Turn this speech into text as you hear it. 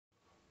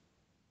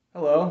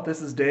Hello,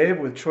 this is Dave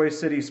with Choice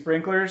City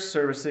Sprinklers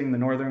servicing the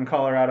northern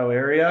Colorado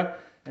area.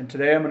 And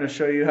today I'm going to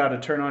show you how to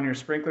turn on your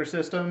sprinkler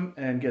system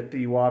and get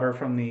the water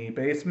from the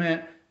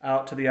basement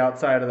out to the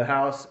outside of the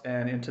house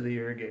and into the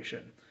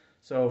irrigation.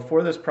 So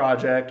for this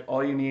project,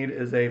 all you need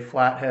is a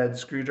flathead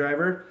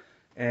screwdriver.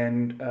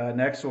 And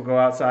next we'll go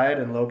outside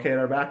and locate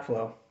our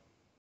backflow.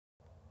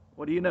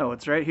 What do you know?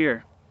 It's right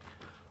here.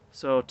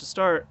 So to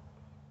start,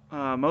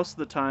 most of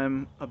the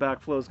time a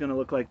backflow is going to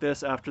look like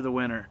this after the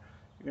winter.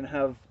 You're going to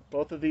have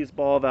both of these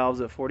ball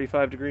valves at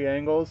 45-degree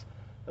angles,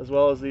 as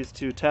well as these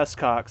two test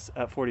cocks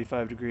at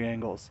 45-degree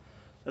angles.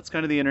 That's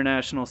kind of the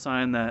international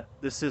sign that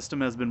this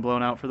system has been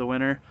blown out for the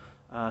winter,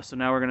 so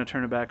now we're going to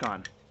turn it back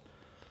on.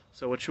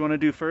 So what you want to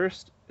do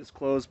first is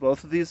close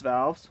both of these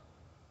valves,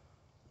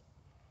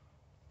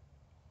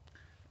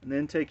 and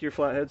then take your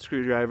flathead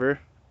screwdriver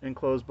and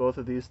close both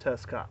of these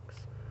test cocks.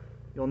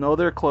 You'll know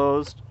they're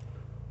closed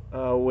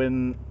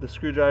when the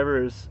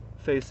screwdriver is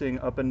facing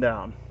up and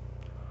down.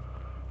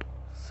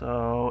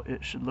 So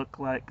it should look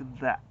like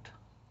that.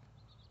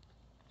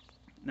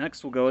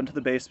 Next we'll go into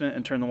the basement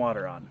and turn the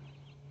water on.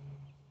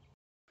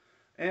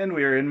 And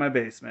we are in my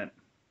basement.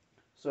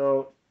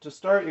 So to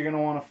start, you're going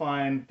to want to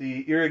find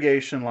the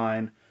irrigation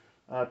line.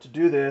 To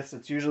do this,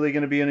 it's usually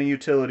going to be in a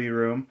utility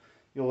room.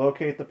 You'll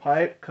locate the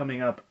pipe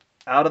coming up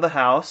out of the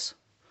house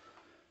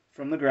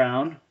from the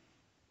ground.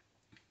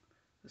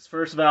 This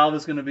first valve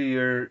is going to be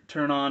your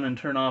turn on and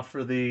turn off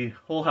for the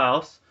whole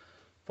house.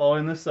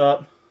 Following this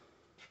up,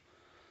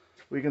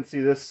 we can see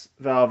this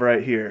valve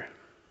right here.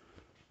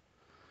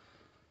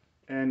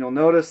 And you'll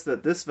notice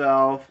that this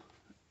valve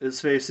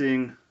is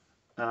facing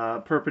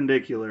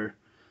perpendicular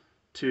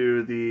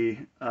to the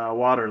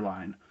water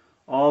line.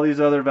 All these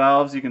other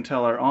valves you can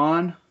tell are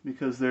on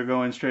because they're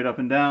going straight up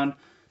and down.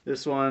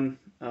 This one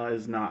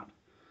is not.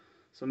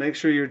 So make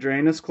sure your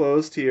drain is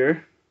closed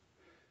here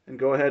and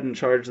go ahead and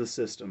charge the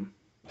system.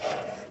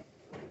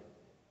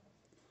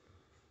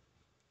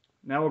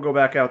 Now we'll go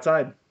back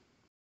outside.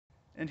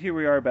 And here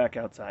we are back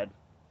outside.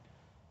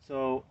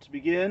 So to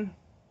begin,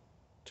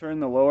 turn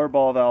the lower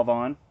ball valve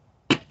on,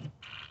 and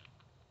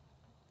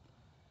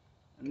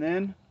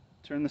then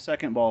turn the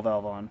second ball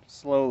valve on,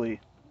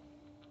 slowly.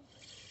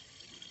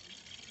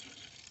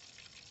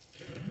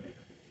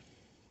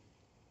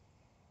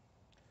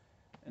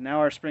 And now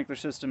our sprinkler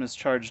system is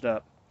charged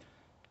up.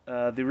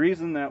 The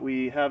reason that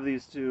we have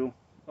these two,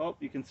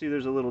 you can see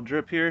there's a little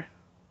drip here,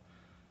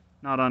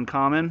 not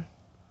uncommon.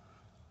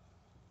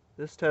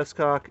 This test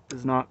cock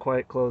is not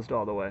quite closed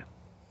all the way.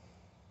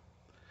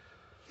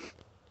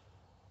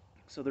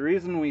 So the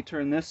reason we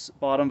turn this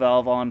bottom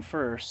valve on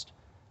first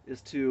is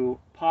to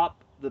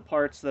pop the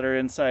parts that are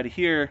inside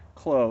here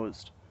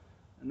closed.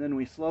 And then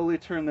we slowly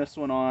turn this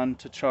one on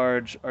to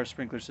charge our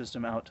sprinkler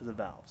system out to the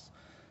valves.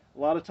 A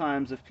lot of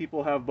times if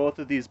people have both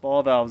of these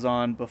ball valves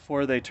on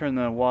before they turn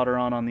the water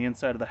on the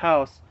inside of the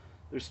house,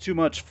 there's too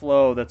much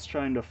flow that's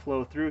trying to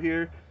flow through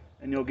here,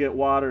 and you'll get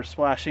water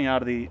splashing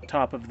out of the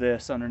top of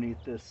this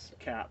underneath this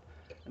cap.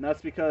 And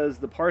that's because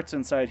the parts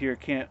inside here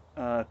can't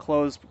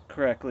close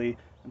correctly,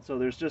 and so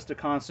there's just a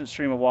constant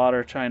stream of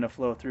water trying to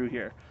flow through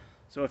here.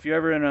 So if you're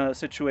ever in a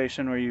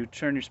situation where you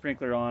turn your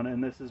sprinkler on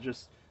and this is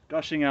just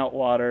gushing out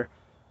water,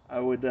 I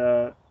would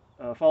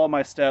follow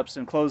my steps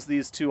and close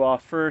these two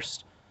off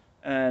first,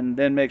 and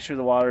then make sure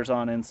the water's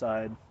on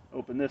inside.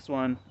 Open this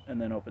one,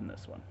 and then open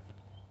this one.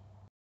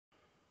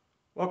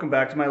 Welcome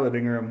back to my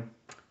living room.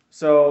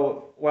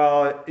 So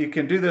while you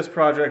can do this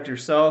project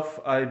yourself,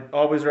 I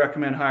always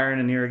recommend hiring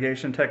an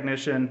irrigation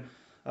technician.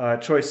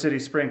 Choice City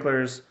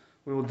Sprinklers,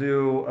 we will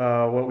do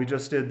what we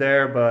just did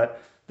there,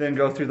 but then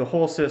go through the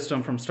whole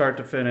system from start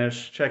to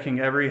finish,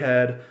 checking every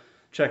head,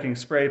 checking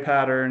spray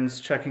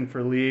patterns, checking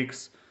for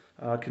leaks,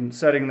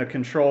 setting the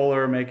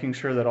controller, making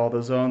sure that all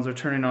the zones are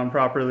turning on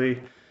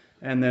properly,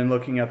 and then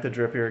looking at the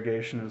drip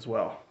irrigation as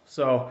well.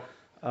 So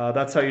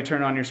that's how you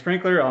turn on your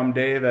sprinkler. I'm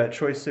Dave at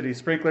Choice City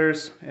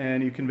Sprinklers,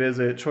 and you can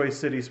visit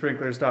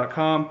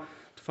choicecitysprinklers.com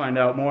to find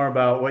out more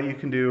about what you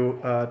can do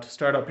to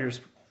start up your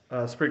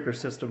sprinkler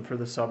system for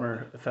the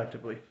summer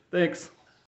effectively. Thanks.